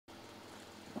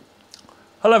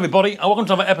Hello everybody and welcome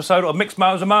to another episode of Mixed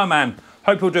Mowers and Mower Man.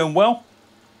 Hope you're doing well.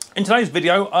 In today's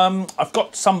video, I've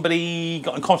got somebody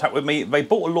got in contact with me. They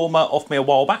bought a lawnmower off me a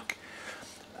while back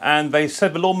and they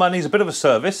said the lawnmower needs a bit of a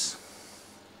service,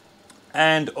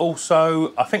 and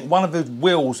also I think one of the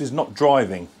wheels is not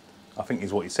driving, I think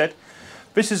is what he said.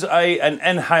 This is an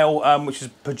N-Hail which is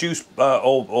produced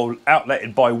or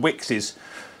outletted by Wix's.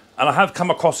 And I have come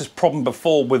across this problem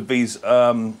before with these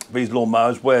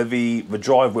lawnmowers where the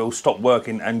drive wheels stop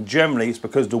working, and generally it's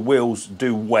because the wheels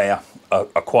do wear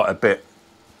quite a bit.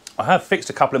 I have fixed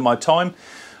a couple in my time,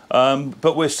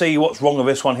 but we'll see what's wrong with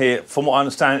this one here. From what I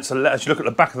understand, it's as you look at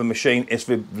the back of the machine, it's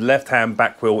the left-hand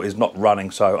back wheel is not running,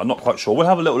 so I'm not quite sure. We'll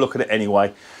have a little look at it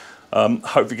anyway.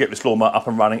 Hopefully get this lawnmower up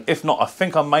and running. If not, I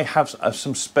think I may have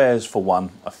some spares for one,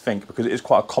 I think, because it is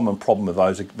quite a common problem with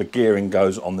those. The gearing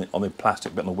goes on the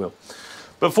plastic bit on the wheel.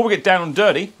 But before we get down and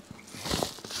dirty,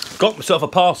 got myself a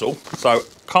parcel, so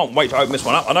can't wait to open this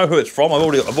one up. I know who it's from. I've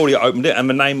already opened it, and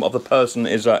the name of the person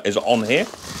is on here.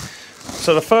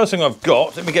 So the first thing I've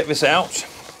got, let me get this out.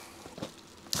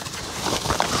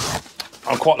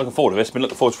 I'm quite looking forward to this. Been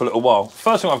looking forward to it for a little while.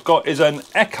 First thing I've got is an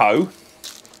Echo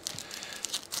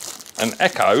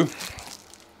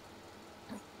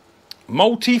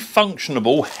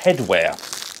multi-functionable headwear.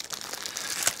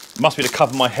 Must be to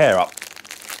cover my hair up.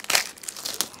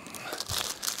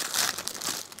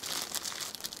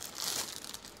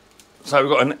 So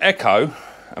we've got an Echo,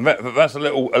 and that's a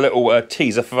little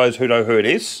teaser for those who know who it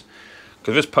is,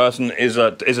 because this person is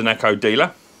an Echo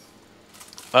dealer.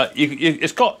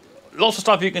 It's got lots of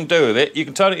stuff you can do with it. You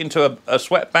can turn it into a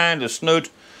sweatband, a snood,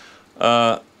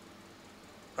 a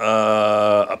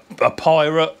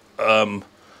pirate, a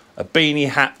beanie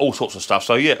hat, all sorts of stuff.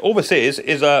 So yeah, all this is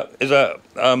a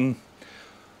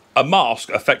mask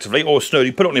effectively, or a snood.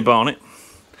 You put it on your barnet,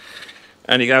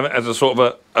 and you can have it as a sort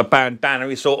of a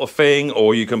bandana-y sort of thing,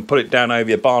 or you can put it down over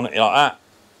your barnet like that.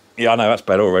 Yeah, I know that's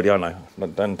better already. I know.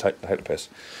 Don't take the piss.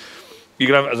 You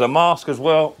can have it as a mask as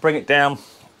well. Bring it down.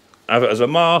 Have it as a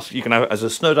mask. You can have it as a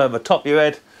snood over the top of your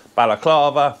head,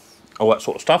 balaclava, all that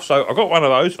sort of stuff. So I've got one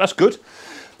of those. That's good.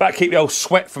 That'll keep the old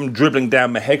sweat from dribbling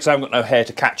down my head because I haven't got no hair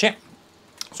to catch it.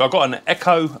 So I've got an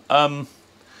Echo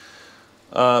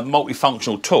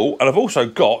multifunctional tool, and I've also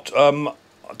got, I don't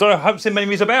know, I haven't seen many of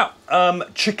these about,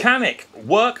 Chicanic,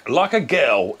 work like a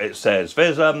girl, it says.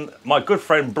 There's my good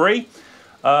friend Bree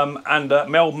and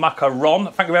Mel Mucker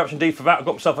Ron. Thank you very much indeed for that. I've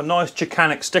got myself a nice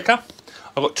Chicanic sticker.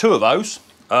 I've got two of those.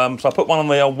 So I'll put one on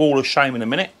the old wall of shame in a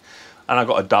minute, and I've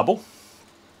got a double.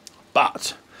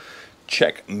 But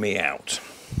check me out.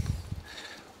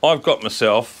 I've got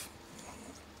myself,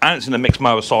 and it's in the mixed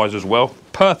mower size as well.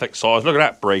 Perfect size. Look at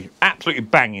that, Brie. Absolutely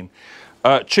banging.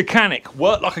 Chicanic,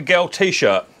 work like a girl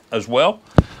t-shirt as well.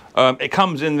 It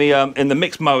comes in the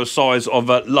mixed mower size of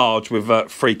large with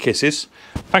 3 kisses.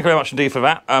 Thank you very much indeed for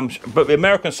that. But the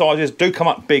American sizes do come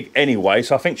up big anyway,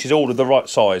 so I think she's ordered the right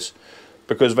size,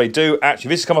 because they do actually.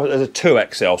 This has come up as a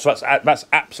 2XL, so that's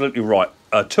absolutely right.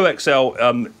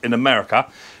 2XL in America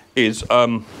is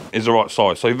the right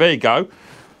size. So there you go.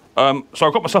 So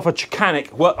I've got myself a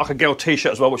Chicanic work like a girl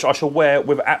t-shirt as well, which I shall wear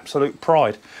with absolute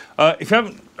pride. If you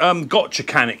haven't got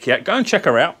Chicanic yet, go and check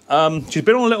her out. She's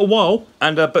been on a little while,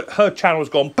 and but her channel has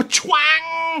gone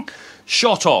pa-chwang,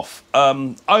 shot off,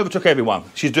 overtook everyone.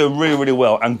 She's doing really, really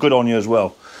well, and good on you as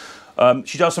well.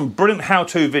 She does some brilliant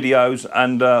how-to videos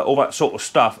and all that sort of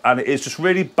stuff, and it is just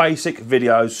really basic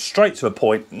videos, straight to the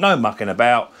point, no mucking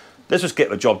about. Let's just get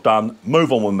the job done,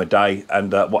 move on with my day,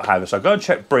 and what have you. So go and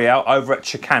check Brie out over at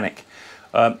Chicanic.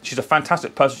 She's a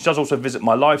fantastic person. She does also visit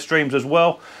my live streams as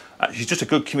well. She's just a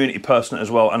good community person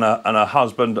as well, and her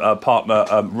husband, partner,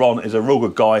 Ron, is a real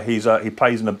good guy. He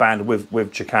plays in a band with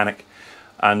Chicanic,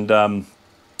 and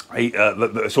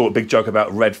it's all a big joke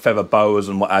about red feather boas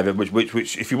and what have you,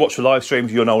 which if you watch the live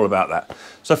streams, you'll know all about that.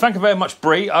 So thank you very much,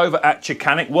 Brie, over at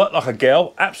Chicanic. Work like a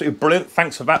girl. Absolutely brilliant.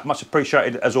 Thanks for that. Much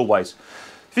appreciated, as always.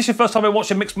 If this is your first time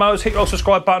watching Mixed Mowers, hit your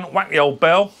subscribe button, whack the old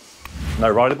bell. No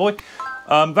Riley boy.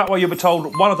 That way you'll be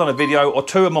told, one, I've done a video, or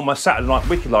two, I'm on my Saturday night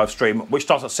weekly live stream, which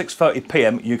starts at 6:30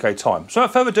 PM UK time. So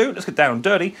without further ado, let's get down and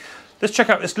dirty. Let's check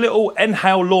out this little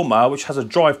N-Hail lawnmower, which has a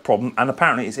drive problem, and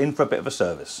apparently it's in for a bit of a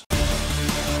service.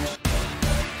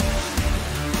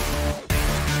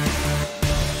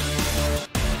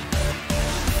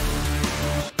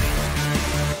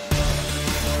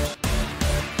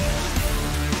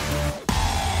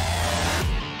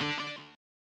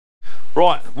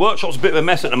 Right, workshop's a bit of a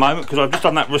mess at the moment because I've just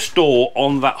done that restore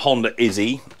on that Honda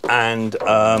Izzy, and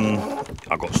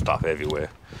I've got stuff everywhere.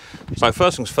 So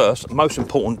first things first, most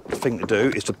important thing to do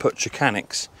is to put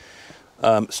Chicanic's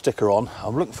sticker on.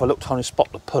 I'm looking for a little tiny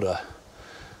spot to put her.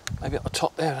 maybe at the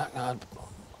top there,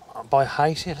 by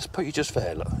Hayes here. Let's put you just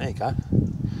there. Look, there you go.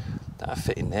 That'll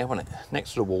fit in there, won't it?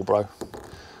 Next to the wall, bro.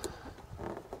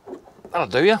 That'll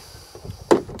do you.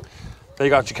 There you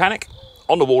go, Chicanic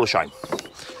on the wall of shame.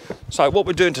 So what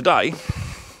we're doing today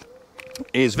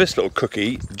is this little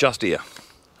cookie just here.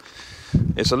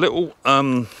 It's a little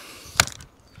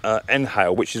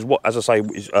Enhale, which is what, as I say,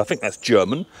 I think that's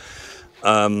German,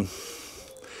 and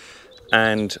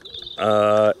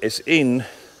it's in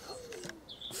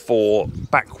for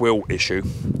back wheel issue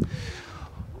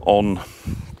on, I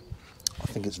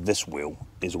think it's this wheel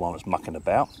is the one that's mucking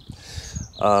about.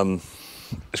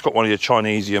 It's got one of your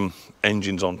Chinesium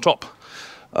engines on top.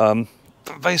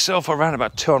 They sell for around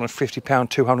about £250,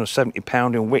 £270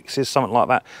 in Wickes, something like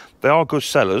that. They are good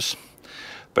sellers.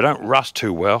 They don't rust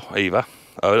too well either.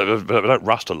 They don't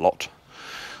rust a lot.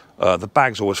 The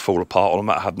bags always fall apart on them,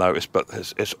 that I have noticed, but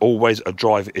it's always a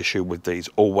drive issue with these.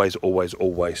 Always, always,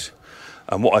 always.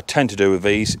 And what I tend to do with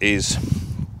these is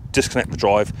disconnect the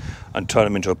drive and turn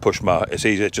them into a push mower. It's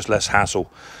easier, just less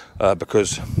hassle,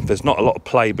 because there's not a lot of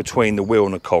play between the wheel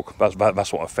and the cog.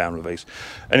 That's what I found with these.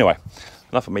 Anyway,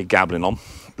 enough of me gabbling on.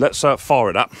 Let's fire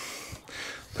it up.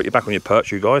 Put you back on your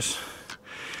perch, you guys.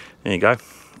 There you go.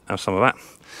 Have some of that.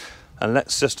 And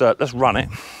let's just let's run it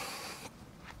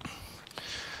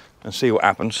and see what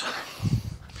happens.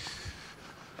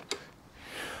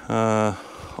 On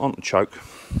the choke.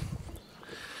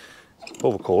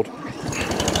 Pull the cord. Yeah.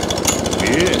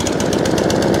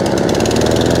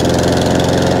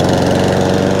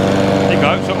 There you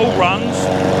go. So it all runs.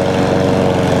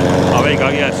 Oh, there you go.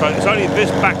 Yeah. So it's only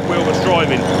this back wheel that's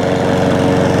driving.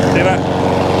 See that?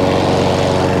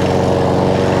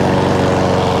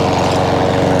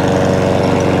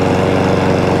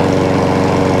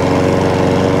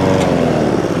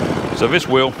 So this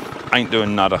wheel ain't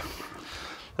doing nada.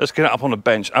 Let's get it up on the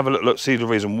bench, have a look, see the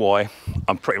reason why.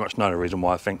 I'm pretty much know the reason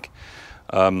why, I think.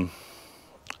 And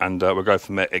we'll go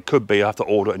from there. It could be I have to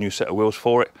order a new set of wheels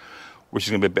for it, which is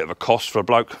going to be a bit of a cost for a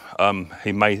bloke.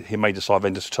 He may decide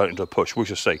then just to turn it into a push. We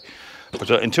shall see. But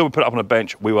until we put it up on the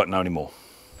bench, we won't know anymore.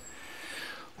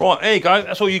 Right, there you go.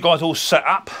 That's all you guys all set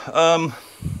up. I'm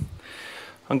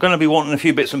going to be wanting a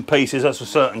few bits and pieces, that's a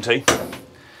certainty.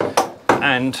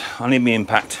 And I need my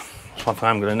impact. That's one thing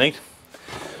I'm going to need.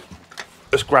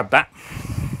 Let's grab that.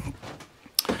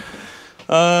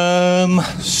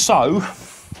 So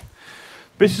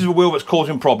this is a wheel that's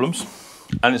causing problems,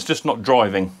 and it's just not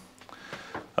driving.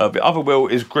 The other wheel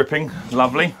is gripping,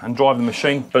 lovely, and driving the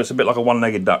machine, but it's a bit like a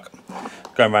one-legged duck,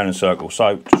 going around in circles.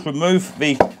 So just remove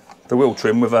the wheel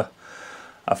trim with a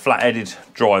flat-headed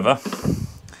driver,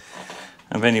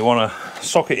 and then you want to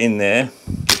socket in there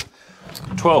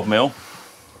 12mm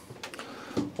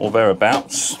or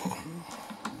thereabouts.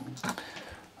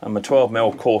 And my 12mm,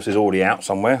 of course, is already out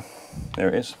somewhere. There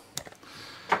it is.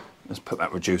 Let's put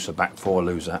that reducer back before I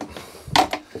lose that.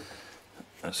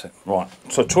 That's it. Right,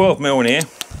 so 12mm in here.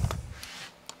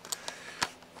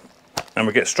 And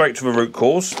we get straight to the root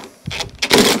cause.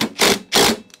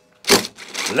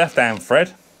 Left hand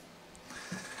thread.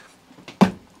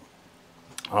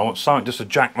 I want something just to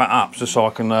jack that up, just so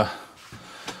I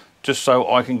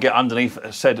can get underneath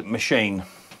said machine.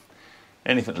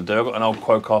 Anything to do. I've got an old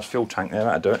Quocast fuel tank there,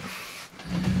 that'll do it.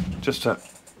 Just to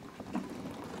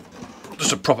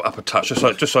prop it up a touch,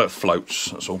 just so it floats,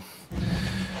 that's all.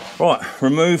 Right,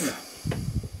 remove.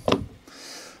 There's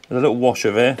a little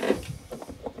washer there.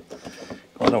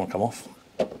 I don't want to come off.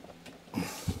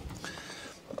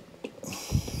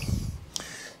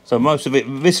 So most of it,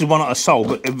 this is one that I sold,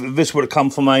 but this would have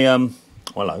come from a,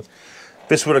 hello.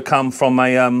 This would have come from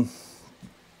a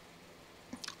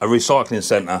recycling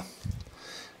centre.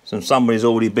 So somebody's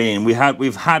already been. We've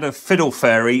had a fiddle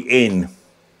fairy in.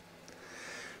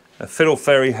 A fiddle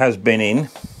fairy has been in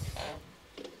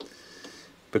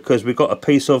because we've got a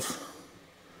piece of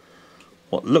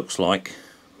what looks like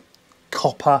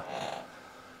copper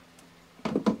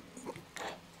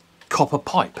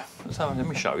pipe. Let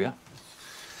me show you.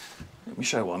 Let me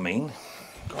show you what I mean.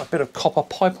 Got a bit of copper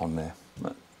pipe on there.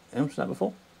 Have you seen that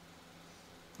before?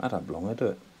 I don't belong there, do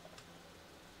it.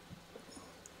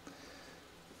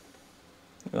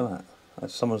 Look at that.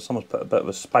 Someone's put a bit of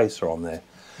a spacer on there.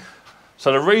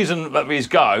 So the reason that these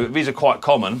are quite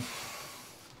common,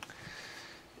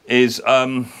 is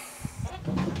the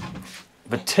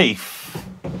teeth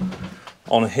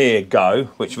on here go,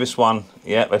 which this one,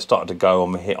 yeah, they're starting to go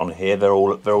on here. They're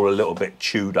all a little bit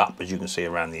chewed up, as you can see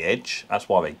around the edge. That's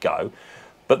why they go.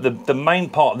 But the main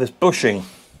part of this bushing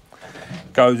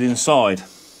goes inside,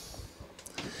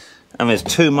 and there's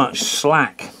too much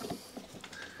slack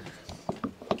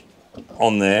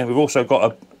on there. We've also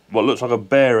got what looks like a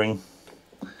bearing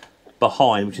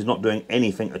behind, which is not doing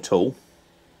anything at all.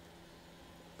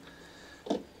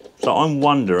 So I'm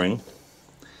wondering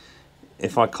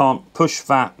if I can't push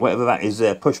that, whatever that is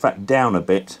there, push that down a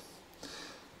bit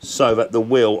so that the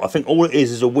wheel, I think all it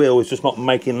is the wheel is just not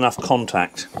making enough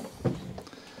contact.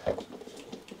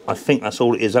 I think that's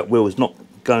all it is, that wheel is not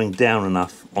going down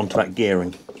enough onto that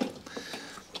gearing.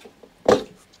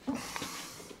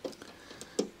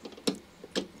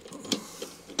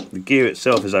 The gear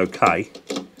itself is okay.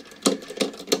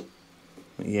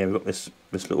 But yeah, we've got this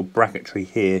little bracketry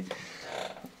here,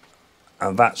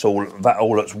 and that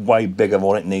all looks way bigger than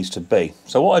what it needs to be.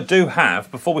 So what I do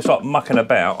have, before we start mucking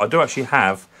about, I do actually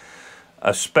have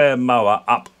a spare mower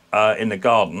up in the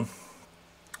garden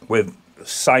with the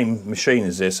same machine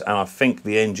as this, and I think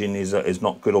the engine is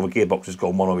not good, or the gearbox has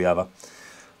gone one or the other.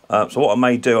 So what I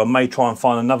may do, I may try and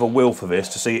find another wheel for this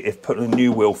to see if putting a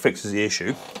new wheel fixes the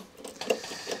issue.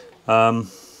 I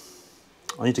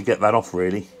need to get that off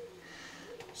really,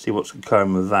 see what's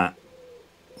occurring with that,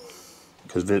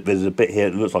 because there's a bit here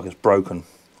that looks like it's broken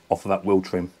off of that wheel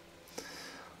trim.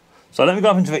 So let me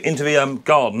go up into the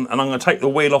garden, and I'm going to take the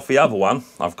wheel off the other one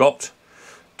I've got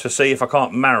to see if I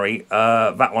can't marry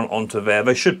that one onto there.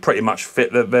 They should pretty much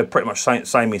fit. They're pretty much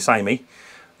samey,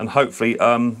 and hopefully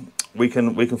we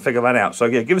can figure that out. So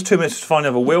yeah, give us 2 minutes to find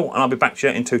another wheel, and I'll be back to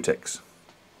you in 2 ticks.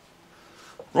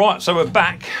 Right, so we're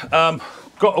back.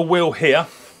 Got a wheel here,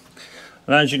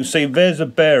 and as you can see, there's a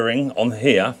bearing on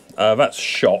here. That's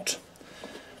shot,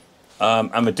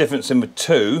 and the difference in the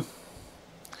two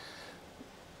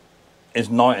is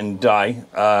night and day,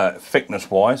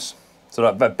 thickness-wise. So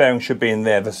that bearing should be in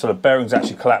there. The sort of bearing's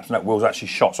actually collapsed, and that wheel's actually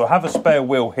shot. So I have a spare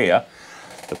wheel here.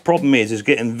 The problem is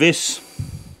getting this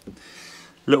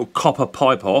little copper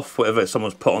pipe off, whatever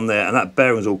someone's put on there, and that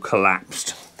bearing's all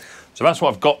collapsed. So that's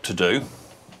what I've got to do.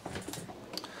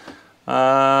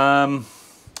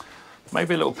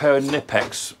 Maybe a little pair of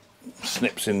Nipex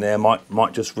snips in there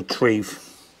might just retrieve.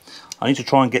 I need to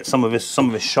try and get some of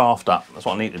this shaft up. That's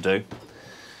what I need to do.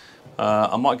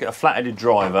 I might get a flat-headed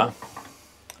driver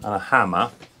and a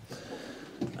hammer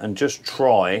and just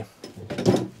try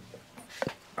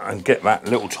and get that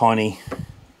little tiny,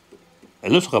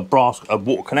 it looks like a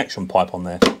water connection pipe on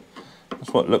there.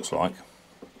 That's what it looks like.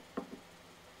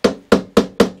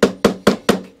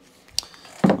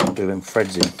 I'll do them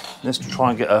threads in. Let's try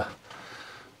and get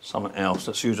something else.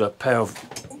 Let's use a pair of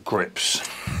grips.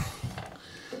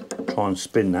 Try and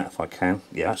spin that if I can.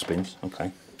 Yeah, that spins,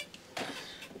 okay.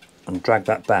 And drag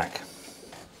that back.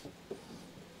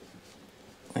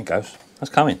 There it goes. That's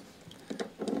coming.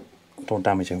 Don't want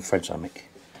damaging threads, I make.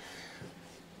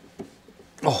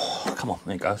 Oh, come on,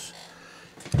 there it goes.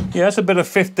 Yeah, that's a bit of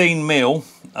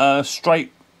 15mm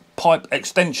straight pipe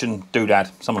extension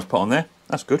doodad someone's put on there.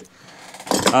 That's good.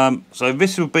 So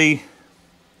this will be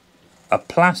a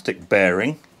plastic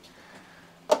bearing,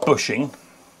 bushing,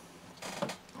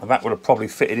 and that would have probably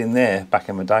fitted in there back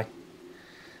in the day.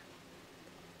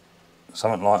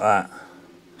 Something like that.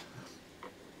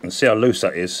 And see how loose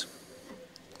that is.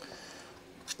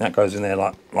 That goes in there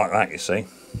like that, you see.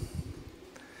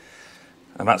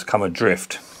 And that's come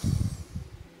adrift.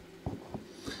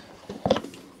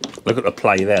 Look at the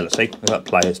play there, let's see. Look at that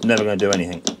play, it's never going to do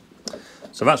anything.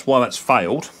 So that's why that's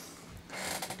failed.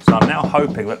 So I'm now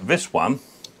hoping that this one,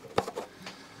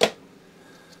 the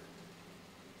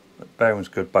bearing's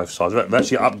good both sides. We've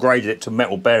actually upgraded it to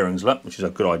metal bearings, look, which is a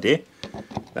good idea.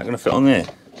 They're going to fit on there.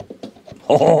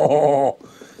 Oh,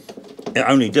 it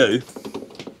only do.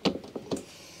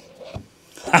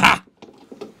 Ha!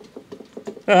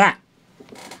 Look at that.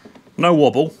 No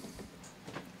wobble.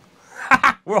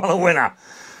 We're on a winner.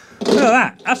 Look at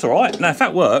that. That's all right. Now, if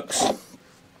that works,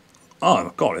 oh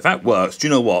my God, if that works, do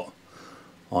you know what?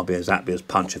 I'll be as happy as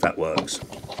punch if that works.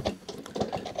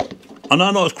 I know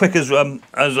I'm not as quick as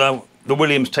the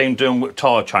Williams team doing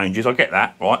tyre changes. I get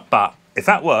that, right? But if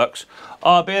that works,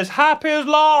 I'll be as happy as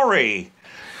Laurie.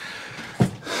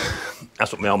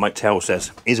 That's what my old mate Terrell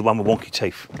says. He's the one with wonky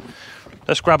teeth.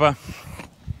 Let's grab a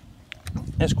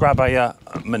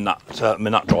minute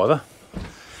driver.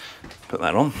 Put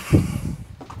that on.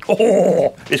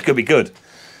 Oh, this could be good.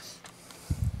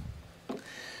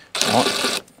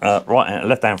 Right hand,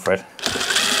 left hand thread.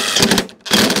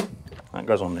 That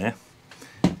goes on there.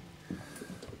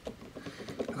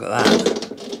 Look at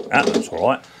that. That looks all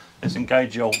right. Let's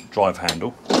engage the old drive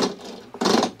handle.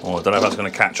 Oh, I don't know if that's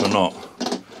going to catch or not.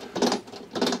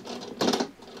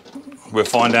 We'll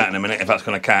find out in a minute if that's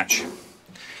going to catch.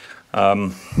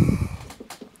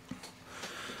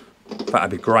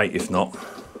 That'd be great if not.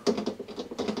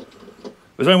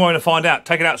 There's only one way to find out.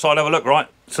 Take it outside, have a look, right?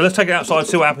 so let's take it outside,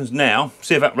 see what happens now,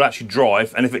 see if that will actually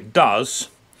drive, and if it does,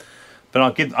 then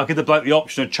I'll give the bloke the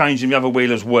option of changing the other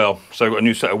wheel as well. So I've got a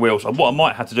new set of wheels. And what I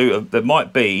might have to do, there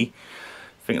might be,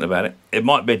 thinking about it, it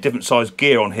might be a different size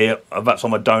gear on here, that's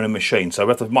on my donor machine. So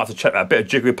might have to check that, a bit of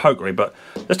jiggery pokery, but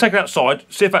let's take it outside,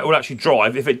 see if that will actually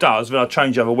drive. If it does, then I'll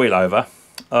change the other wheel over.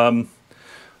 I don't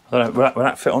know, will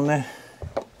that fit on there?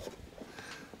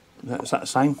 Is that the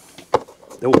same?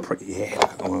 They're all pretty, yeah.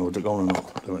 I don't know, will it go on or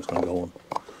not? I don't know it's going to go on.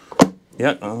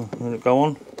 Yeah, will it go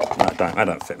on? No, they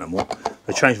don't fit no more.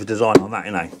 They changed the design on that,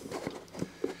 innit?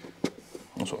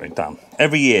 That's what they've done.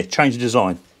 Every year, change the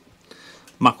design.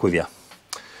 Muck with you.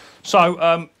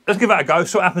 So, let's give that a go,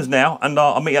 see what happens now, and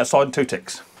I'll meet you outside in 2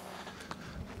 ticks.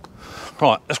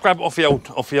 Right, let's grab it off the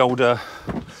old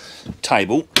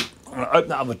table. I'm going to open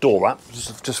that other door up,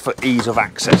 just for ease of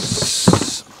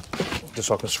access. Just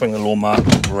so I can swing the lawnmower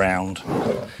round.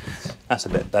 That's a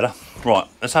bit better. Right,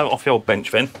 let's have it off the old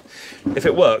bench then. If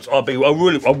it works, I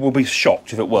will be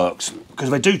shocked if it works, because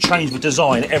they do change the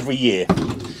design every year.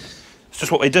 It's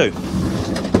just what they do.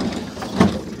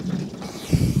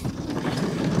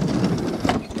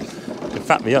 In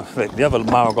fact, the other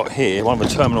mower I've got here, one of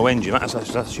the terminal engine, that's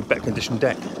actually better conditioned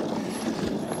deck.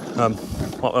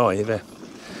 What are you there?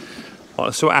 Right,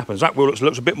 let's see what happens. That wheel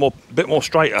looks a bit more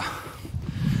straighter.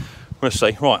 Let's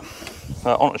see. Right,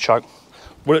 on the choke.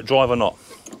 Will it drive or not?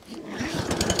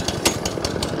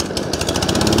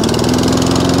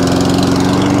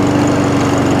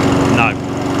 No.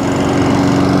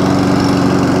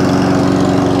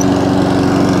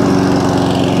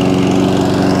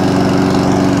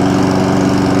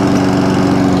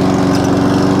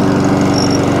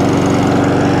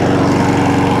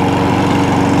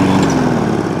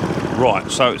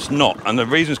 Right, so it's not, and the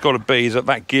reason it's got to be is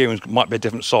that gearing might be a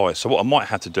different size. So what I might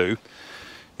have to do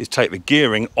is take the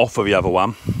gearing off of the other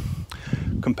one,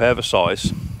 compare the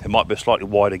size. It might be a slightly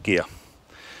wider gear,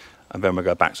 and then we'll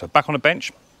go back. So back on the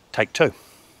bench, take 2.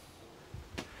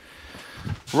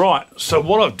 Right, so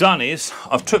what I've done is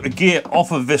I've took the gear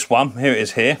off of this one. Here it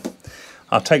is here.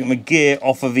 I've taken the gear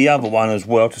off of the other one as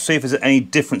well to see if there's any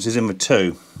differences in the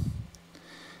two,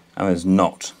 and there's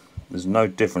not. There's no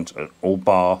difference at all,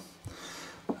 bar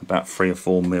about 3 or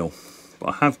 4 mil. But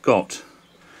I have got,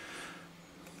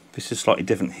 this is slightly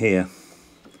different here.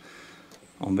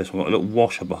 On this one, I've got a little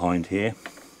washer behind here.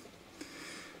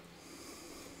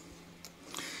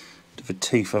 The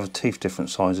teeth have different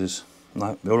sizes.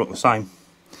 No, they all look the same.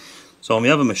 So on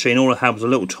the other machine, all I had was a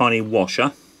little tiny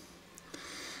washer.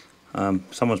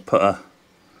 Someone's put a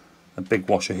big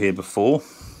washer here before.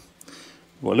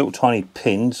 We've got little tiny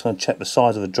pins. So I'm going to check the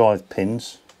size of the drive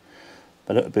pins.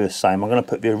 But it'll be the same. I'm going to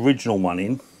put the original one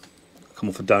in. Come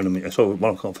off a donor machine. Sorry,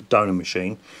 one come off a donor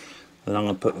machine. Then I'm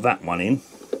going to put that one in.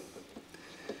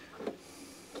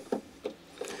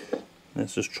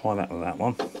 Let's just try that with that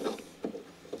one.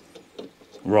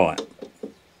 Right.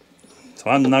 So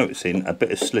I'm noticing a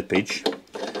bit of slippage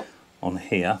on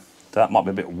here. That might be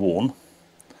a bit worn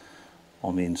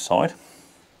on the inside.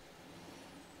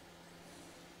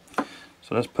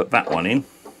 So let's put that one in.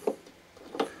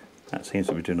 That seems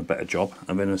to be doing a better job.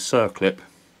 And then a circlip,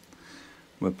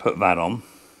 we'll put that on.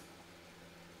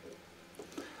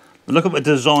 Look at the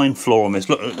design flaw on this.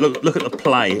 Look at the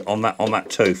play on that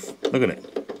tooth. Look at it.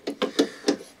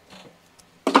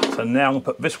 So now I'm going to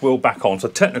put this wheel back on. So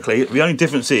technically, the only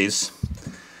difference is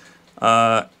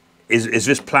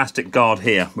this plastic guard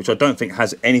here, which I don't think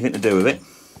has anything to do with it.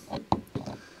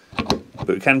 But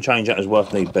we can change that as well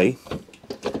if need be.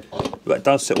 But that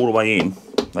does sit all the way in.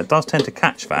 It does tend to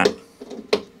catch that.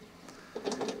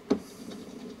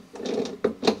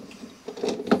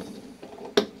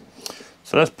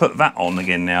 So let's put that on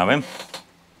again now then,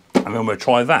 and then we'll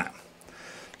try that.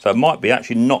 So it might be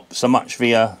actually not so much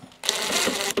the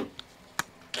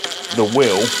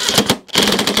wheel,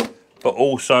 but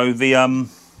also the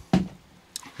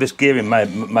this gearing may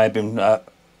have been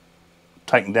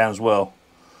taken down as well,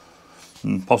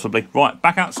 possibly. Right,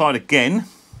 back outside again.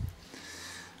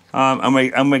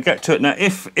 And we get to it now.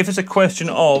 If it's a question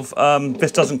of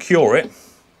this doesn't cure it,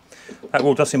 that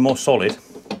wheel does seem more solid.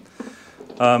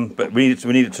 But we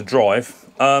need it to drive.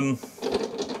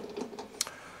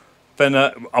 Then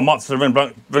I might have to ring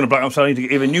a bloke up, so I need to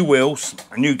get either new wheels,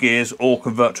 new gears, or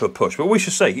convert to a push. But we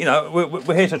should see. You know,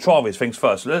 we're here to try these things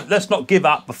first. Let's not give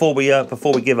up before we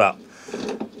give up.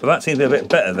 But that seems to be a bit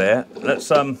better there. Let's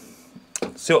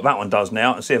see what that one does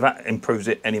now and see if that improves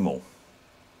it anymore.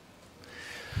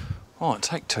 All right,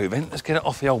 take 2 then. Let's get it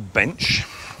off the old bench.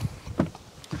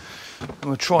 And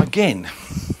we'll try again.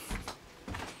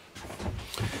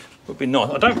 We'll be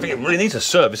nice. I don't think it really needs a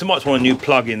service. It might just want a new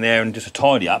plug in there and just a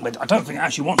tidy up, but I don't think it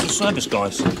actually wants a service,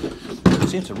 guys. It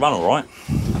seems to run all right.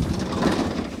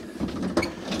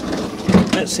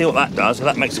 Let's see what that does, if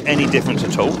that makes any difference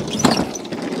at all.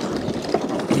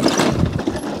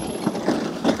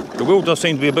 The wheel does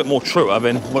seem to be a bit more truer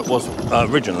than what it was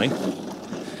originally.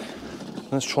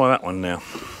 Let's try that one now.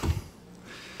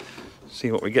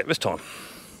 See what we get this time.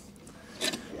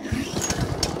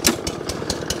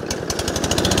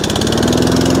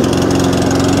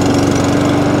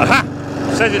 Aha!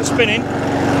 Says it's spinning.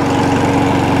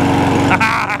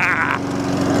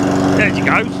 There she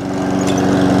goes.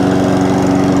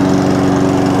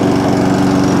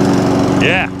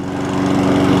 Yeah.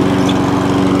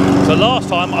 So last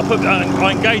time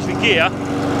I engaged the gear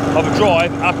of a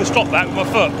drive, and I could stop that with my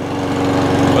foot.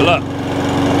 But look.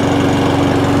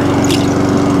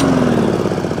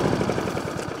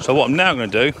 So what I'm now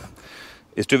going to do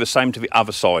is do the same to the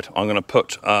other side. I'm going to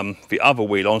put the other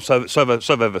wheel on, so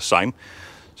they're the same.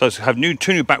 So I have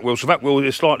two new back wheels. So that wheel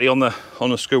is slightly on the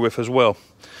screw width as well.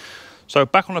 So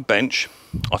back on the bench,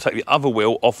 I'll take the other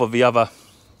wheel off of the other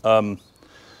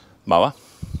mower.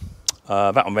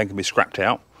 That one then can be scrapped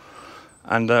out,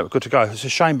 and good to go. It's a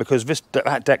shame because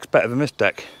that deck's better than this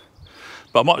deck,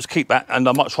 but I might just keep that, and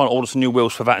I might try and order some new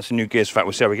wheels for that and some new gears for that.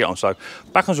 We'll see how we get on. So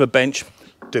back onto the bench,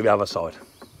 do the other side.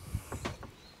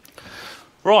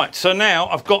 Right, so now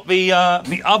I've got the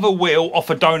other wheel off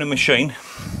a donor machine.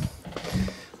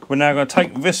 We're now going to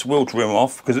take this wheel trim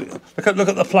off because look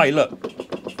at the play. Look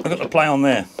at the play on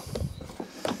there.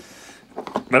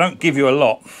 They don't give you a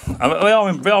lot. They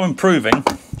are improving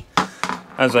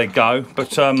as they go, but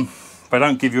they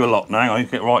don't give you a lot. Now, hang on, you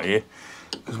get right here,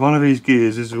 because one of these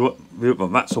gears is what. Well,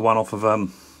 that's the one off of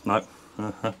no,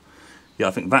 yeah,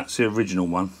 I think that's the original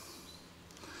one.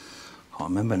 Can't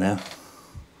remember now.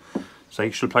 So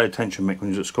you should have paid attention, Mick,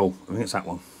 when you was at school. I think it's that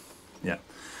one. Yeah.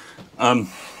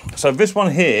 So this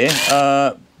one here,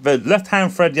 the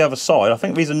left-hand thread the other side. I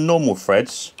think these are normal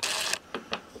threads.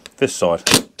 This side.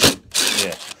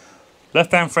 Yeah.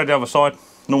 Left-hand thread the other side,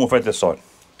 normal thread this side.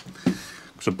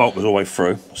 Because the bolt was all the way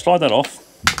through. Slide that off.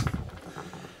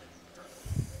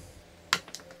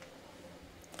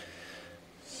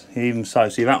 Even so,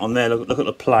 see that one there, look at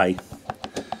the play.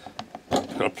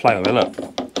 Look at the play of it, look.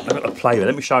 Look at the play of it,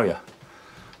 let me show you.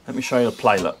 Let me show you the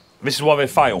play, look. This is why they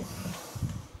fail.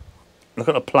 Look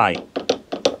at the play.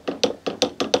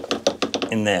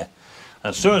 In there. And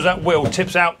as soon as that wheel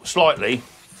tips out slightly,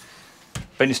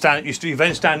 then you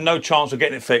then stand no chance of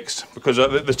getting it fixed because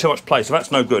there's too much play, so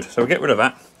that's no good. So we'll get rid of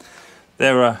that.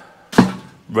 They're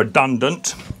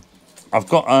redundant. I'm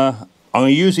going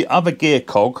to use the other gear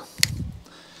cog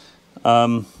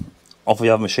off of the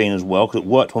other machine as well, because it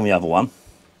worked on the other one.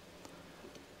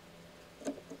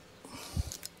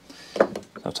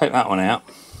 So I'll take that one out.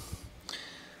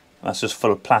 That's just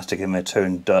full of plastic in there too,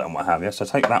 and dirt and what have you. So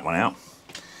take that one out,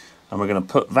 and we're going to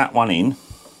put that one in. A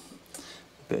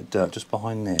bit of dirt just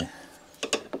behind there.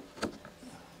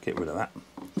 Get rid of that.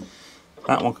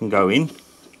 That one can go in.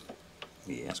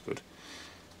 Yeah, that's good.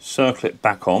 Circle it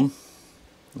back on.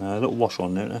 A little washer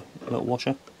on there, a little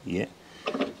washer. Yeah.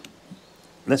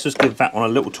 Let's just give that one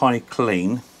a little tiny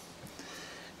clean.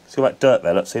 See all that dirt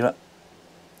there? Let's see that.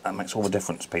 That makes all the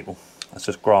difference, people. That's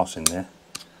just grass in there.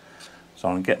 So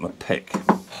I'm going to get my pick.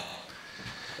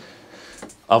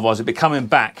 Otherwise it'll be coming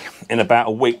back in about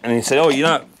a week and he said, oh, you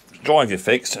know, drive you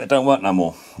fixed, it don't work no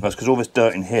more. That's because all this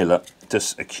dirt in here, look,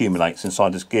 just accumulates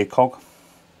inside this gear cog.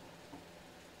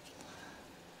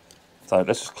 So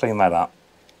let's just clean that up.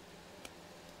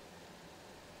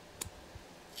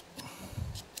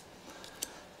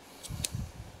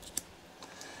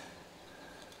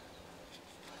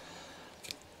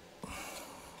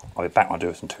 I'll be back when I do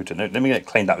this in 2 ticks. Let me get it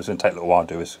cleaned up. It's going to take a little while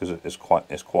to do this because it's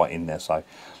quite in there. So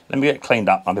let me get it cleaned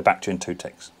up. I'll be back to you in 2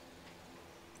 ticks.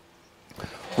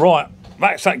 Right,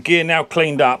 that's that gear now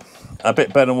cleaned up. A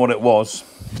bit better than what it was.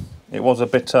 It was a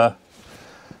bit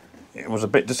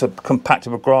just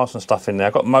compacted with grass and stuff in there.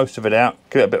 I got most of it out.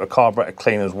 Give it a bit of a carburetor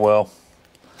clean as well.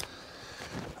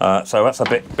 So that's a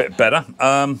bit better.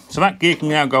 So that gear can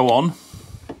now go on.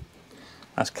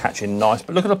 That's catching nice.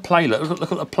 But look at the play. Look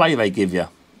at the play they give you.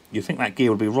 You'd think that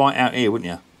gear would be right out here,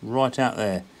 wouldn't you? Right out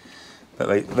there.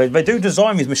 But they do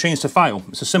design these machines to fail.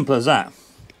 It's as simple as that.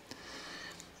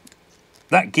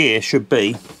 That gear should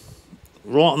be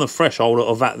right on the threshold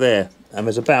of that there. And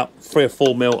there's about 3 or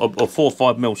 4 mil or 4 or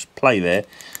 5 mils play there.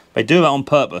 They do that on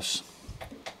purpose.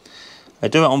 They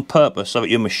do it on purpose so that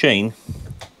your machine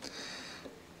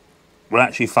will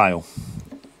actually fail.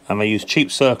 And they use cheap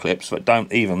circlips that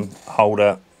don't even hold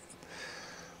a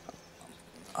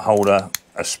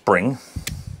spring.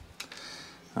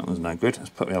 That one's no good.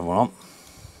 Let's put the other one on.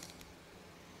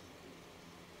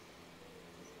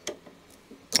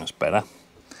 That's better.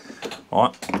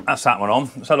 Right, that's that one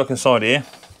on. Let's have a look inside here.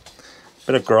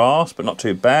 Bit of grass, but not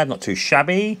too bad, not too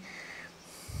shabby.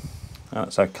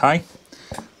 That's okay.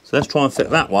 So let's try and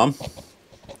fit that one.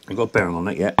 We've got a bearing on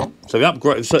it yet. So we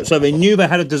upgrade. So they knew they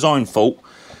had a design fault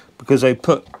because they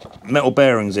put metal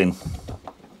bearings in.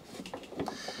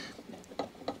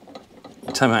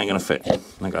 Tell me how ain't going to fit.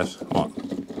 There it goes. Right.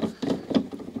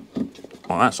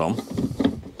 Right, that's on.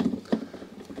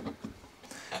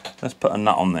 Let's put a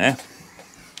nut on there.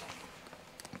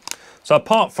 So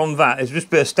apart from that, it's just a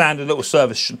bit of standard little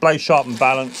service. Blade sharp and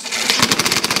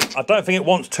balanced. I don't think it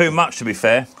wants too much, to be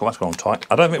fair. God, that's gone tight.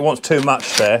 I don't think it wants too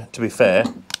much there, to be fair.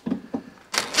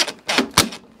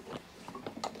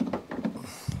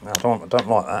 I don't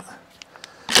like that.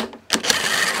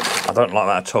 I don't like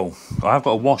that at all. I have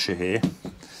got a washer here.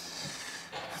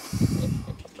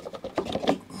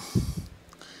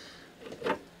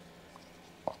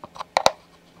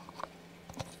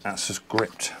 That's just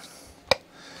gripped.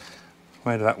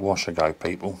 Where did that washer go,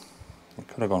 people? It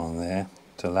could have gone on there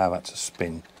to allow that to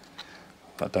spin.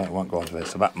 But it won't go onto there,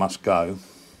 so that must go.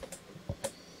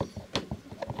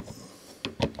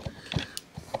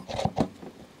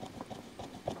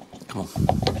 Come on.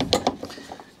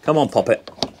 Come on, pop it.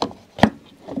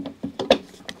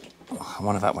 I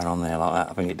wonder if that went on there like that.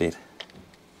 I think it did.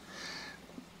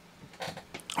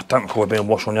 I don't recall it being a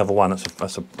washer on the other one.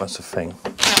 That's a thing.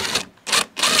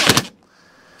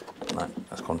 No,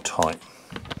 that's gone tight.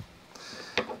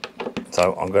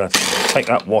 So I'm going to take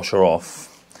that washer off.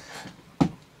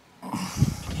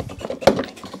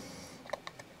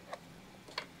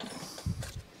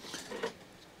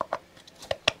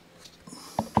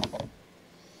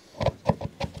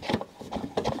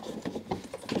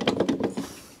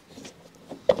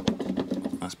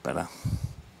 That's better.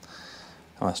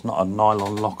 Oh, that's not a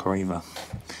nylon locker either.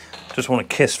 Just want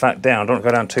to kiss that down. Don't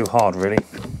go down too hard, really.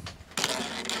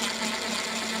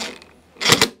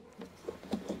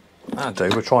 That'll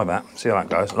do. We'll try that. See how that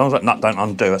goes. As long as that nut don't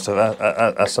undo, that's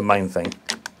the main thing.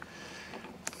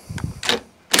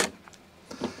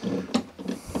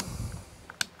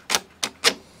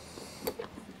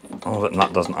 As long as that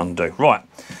nut doesn't undo. Right.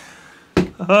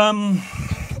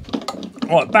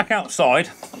 Right. Back outside,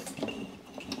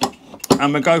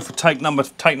 and we go for take number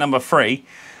 3,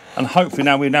 and hopefully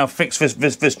now we've fixed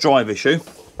this drive issue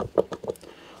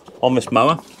on this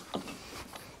mower.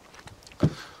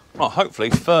 Right, hopefully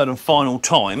third and final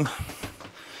time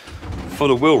for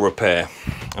the wheel repair,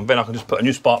 and then I can just put a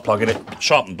new spark plug in it,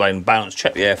 sharpen the blade and balance,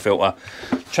 check the air filter,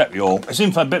 check the oil. It's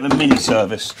in for a bit of a mini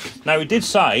service. Now we did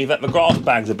say that the grass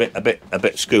bag's a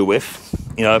bit skew with,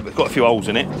 you know, it's got a few holes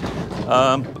in it.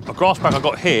 The grass bag I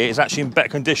got here is actually in better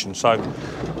condition, so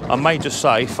I may just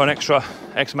say for an extra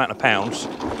X amount of pounds,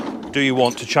 do you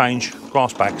want to change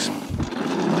grass bags?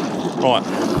 Right,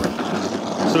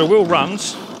 so the wheel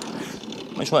runs.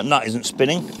 Make sure that nut isn't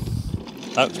spinning.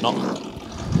 No, it's not.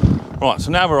 Right,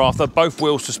 so now we're after both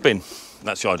wheels to spin.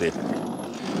 That's the idea.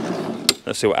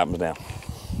 Let's see what happens now.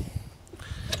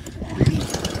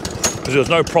 Because there was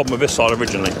no problem with this side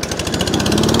originally.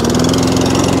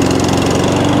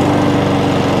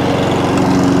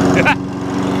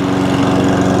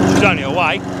 She's only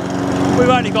away. We've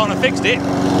only gone and fixed it.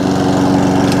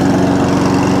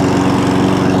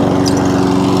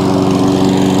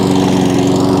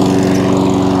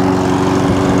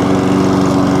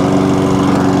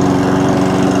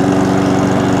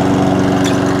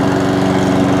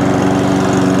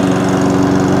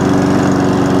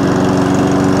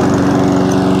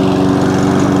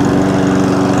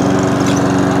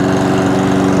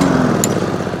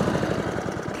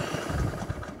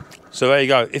 So there you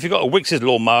go. If you've got a Wix's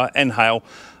lawnmower, N-Hale,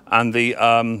 and the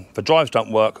drives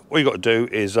don't work, all you've got to do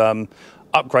is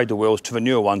upgrade the wheels to the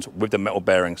newer ones with the metal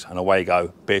bearings, and away you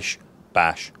go. Bish,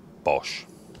 bash, bosh.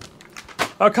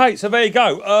 Okay, so there you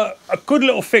go. A good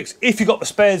little fix if you got the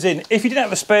spares in. If you didn't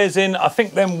have the spares in, I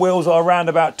think them wheels are around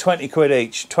about 20 quid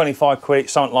each, 25 quid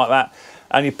each, something like that.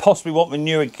 And you possibly want the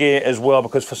newer gear as well,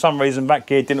 because for some reason that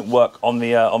gear didn't work on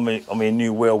the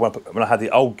new wheel when I had the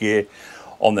old gear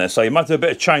on there. So you might do a bit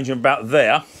of changing about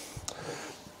there.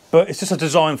 But it's just a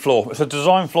design flaw. It's a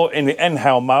design flaw in the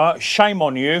N-Hale mower. Shame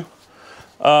on you.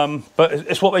 But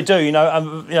it's what they do, you know.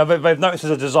 And you know, they've noticed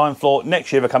there's a design flaw.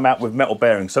 Next year they come out with metal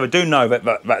bearings, so they do know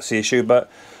that's the issue.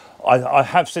 But I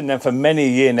have seen them for many a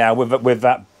year now with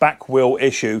that back wheel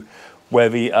issue, where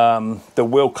the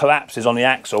wheel collapses on the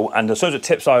axle, and as soon as it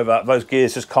tips over, those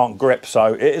gears just can't grip.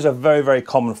 So it is a very, very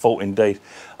common fault indeed,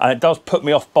 and it does put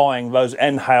me off buying those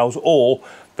N-Hales or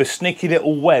the sneaky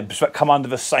little webs that come under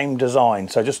the same design.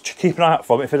 So just keep an eye out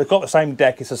for them. If it's got the same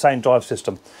deck, it's the same drive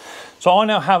system. So I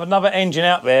now have another engine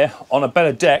out there on a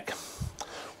better deck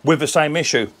with the same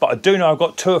issue, but I do know I've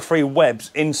got 2 or 3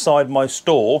 webs inside my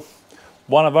store.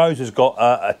 One of those has got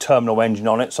a terminal engine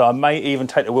on it, so I may even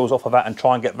take the wheels off of that and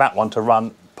try and get that one to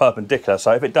run perpendicular.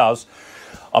 So if it does,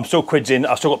 I'm still quids in.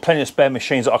 I've still got plenty of spare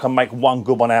machines that I can make one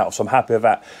good one out of, so I'm happy with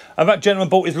that. And that gentleman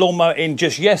bought his lawnmower in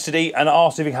just yesterday and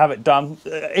asked if he can have it done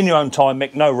in your own time,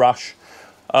 Mick, no rush.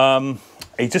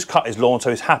 He just cut his lawn, so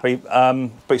he's happy.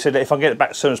 But he said that if I can get it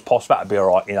back as soon as possible, that'd be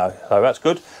all right, you know. So that's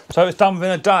good. So it's done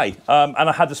within a day. And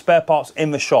I had the spare parts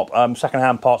in the shop,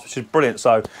 second-hand parts, which is brilliant.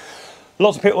 So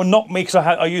lots of people knock me because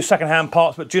I use second-hand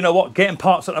parts, but do you know what? Getting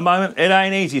parts at the moment, it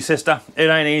ain't easy, sister. It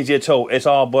ain't easy at all. It's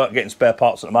hard work getting spare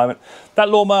parts at the moment. That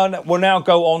lawnmower will now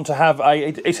go on to have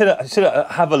a, he said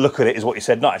have a look at it is what he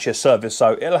said, not actually a service.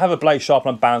 So it'll have a blade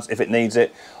sharpener and balance if it needs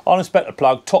it. I'll inspect the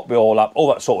plug, top it all up, all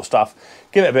that sort of stuff.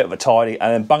 Give it a bit of a tidy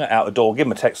and then bung it out the door, give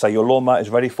him a text, say your lawnmower is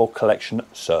ready for collection,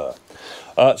 sir.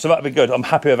 So that'll be good. I'm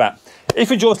happy with that. If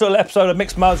you enjoyed this little episode of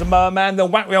Mixed Mowers and Mower Man,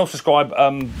 then whack the old subscribe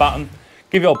button.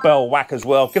 Give your bell a whack as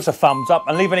well. Give us a thumbs up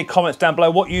and leave any comments down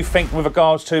below what you think with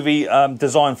regards to the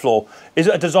design flaw. Is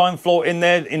it a design flaw in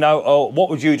there? You know, or what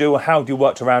would you do? Or how do you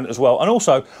work around it as well? And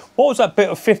also, what was that bit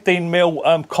of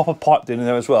 15mm copper pipe doing in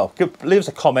there as well? Leave us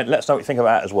a comment. Let us know what you think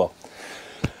about that as well.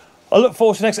 I look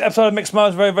forward to the next episode of Mixed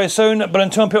Mowers very, very soon. But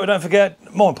until then, people, don't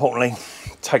forget, more importantly,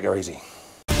 take it easy.